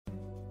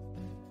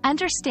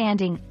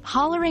Understanding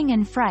Hollering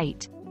and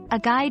Fright, a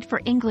guide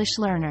for English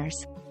learners.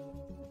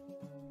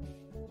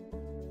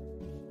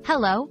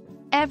 Hello,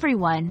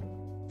 everyone.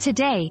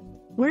 Today,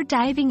 we're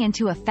diving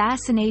into a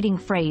fascinating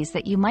phrase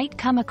that you might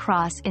come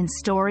across in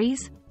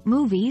stories,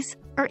 movies,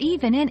 or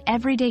even in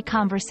everyday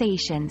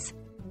conversations: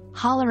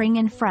 hollering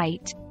and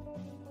fright.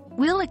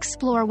 We'll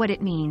explore what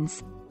it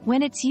means,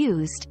 when it's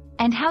used,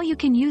 and how you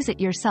can use it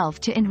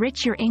yourself to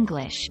enrich your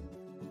English.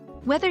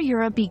 Whether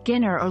you're a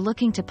beginner or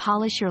looking to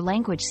polish your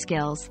language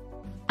skills,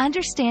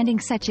 understanding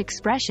such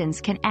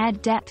expressions can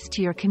add depth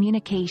to your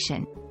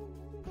communication.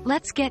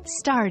 Let's get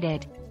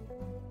started.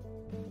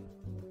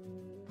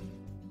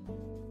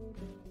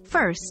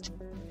 First,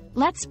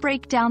 let's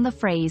break down the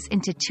phrase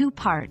into two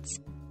parts: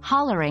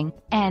 hollering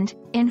and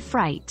in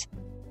fright.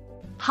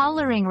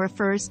 Hollering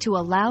refers to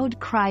a loud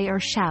cry or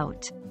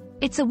shout.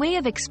 It's a way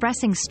of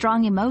expressing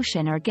strong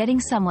emotion or getting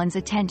someone's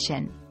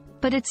attention.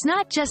 But it's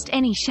not just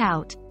any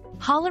shout.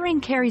 Hollering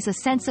carries a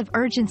sense of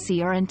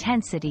urgency or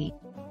intensity.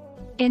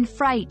 In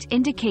fright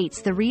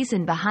indicates the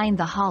reason behind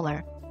the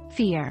holler: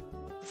 fear.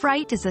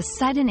 Fright is a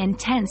sudden,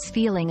 intense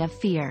feeling of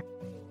fear.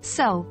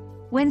 So,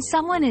 when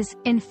someone is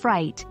in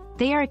fright,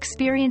 they are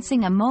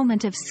experiencing a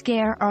moment of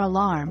scare or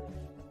alarm.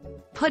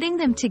 Putting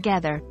them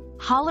together,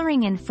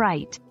 hollering and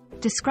fright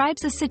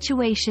describes a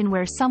situation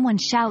where someone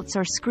shouts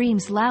or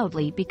screams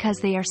loudly because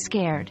they are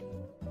scared.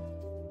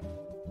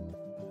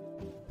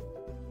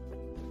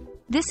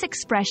 This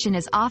expression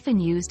is often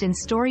used in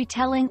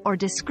storytelling or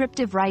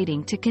descriptive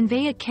writing to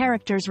convey a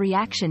character's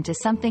reaction to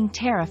something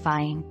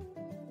terrifying.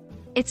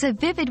 It's a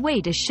vivid way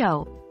to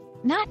show,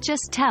 not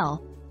just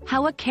tell,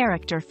 how a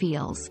character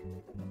feels.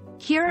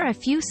 Here are a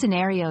few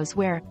scenarios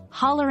where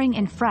hollering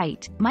and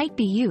fright might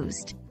be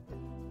used.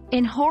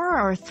 In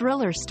horror or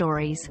thriller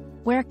stories,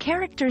 where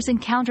characters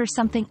encounter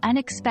something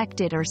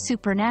unexpected or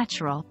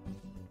supernatural.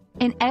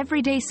 In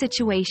everyday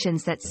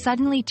situations that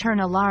suddenly turn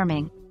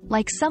alarming,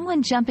 like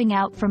someone jumping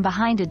out from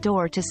behind a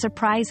door to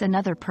surprise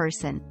another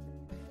person.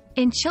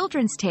 In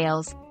children's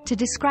tales, to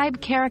describe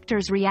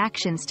characters'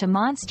 reactions to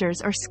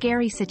monsters or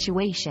scary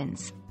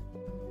situations.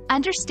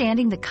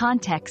 Understanding the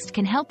context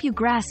can help you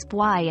grasp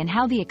why and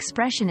how the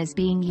expression is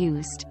being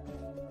used.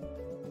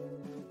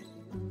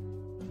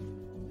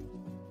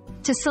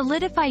 To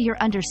solidify your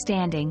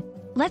understanding,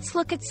 let's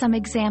look at some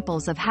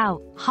examples of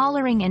how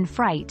hollering and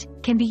fright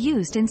can be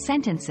used in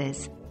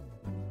sentences.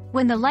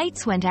 When the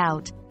lights went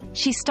out,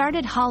 she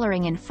started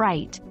hollering in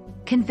fright,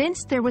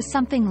 convinced there was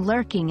something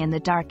lurking in the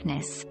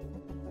darkness.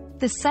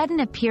 The sudden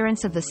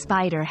appearance of the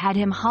spider had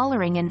him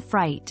hollering in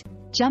fright,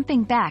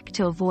 jumping back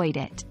to avoid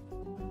it.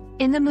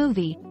 In the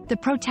movie, the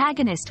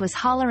protagonist was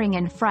hollering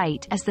in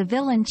fright as the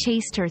villain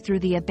chased her through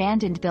the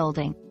abandoned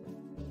building.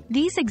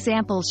 These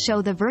examples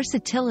show the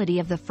versatility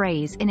of the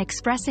phrase in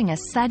expressing a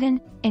sudden,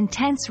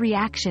 intense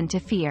reaction to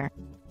fear.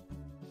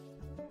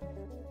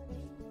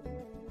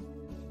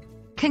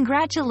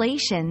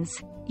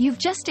 Congratulations! You've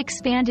just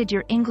expanded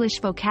your English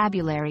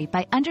vocabulary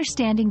by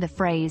understanding the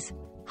phrase,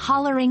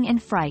 hollering in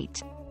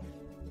fright.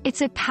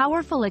 It's a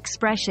powerful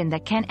expression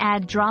that can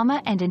add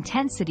drama and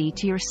intensity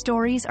to your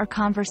stories or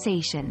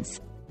conversations.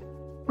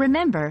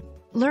 Remember,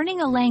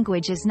 learning a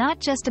language is not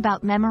just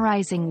about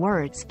memorizing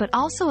words but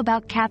also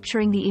about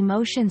capturing the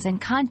emotions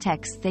and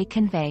context they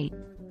convey.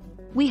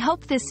 We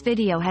hope this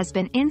video has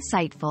been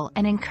insightful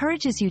and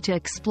encourages you to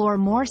explore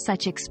more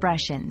such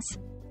expressions.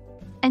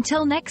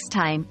 Until next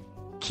time,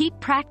 keep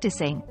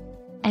practicing,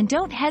 and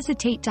don't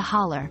hesitate to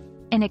holler,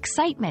 in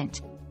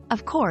excitement,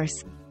 of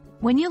course,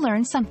 when you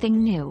learn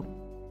something new.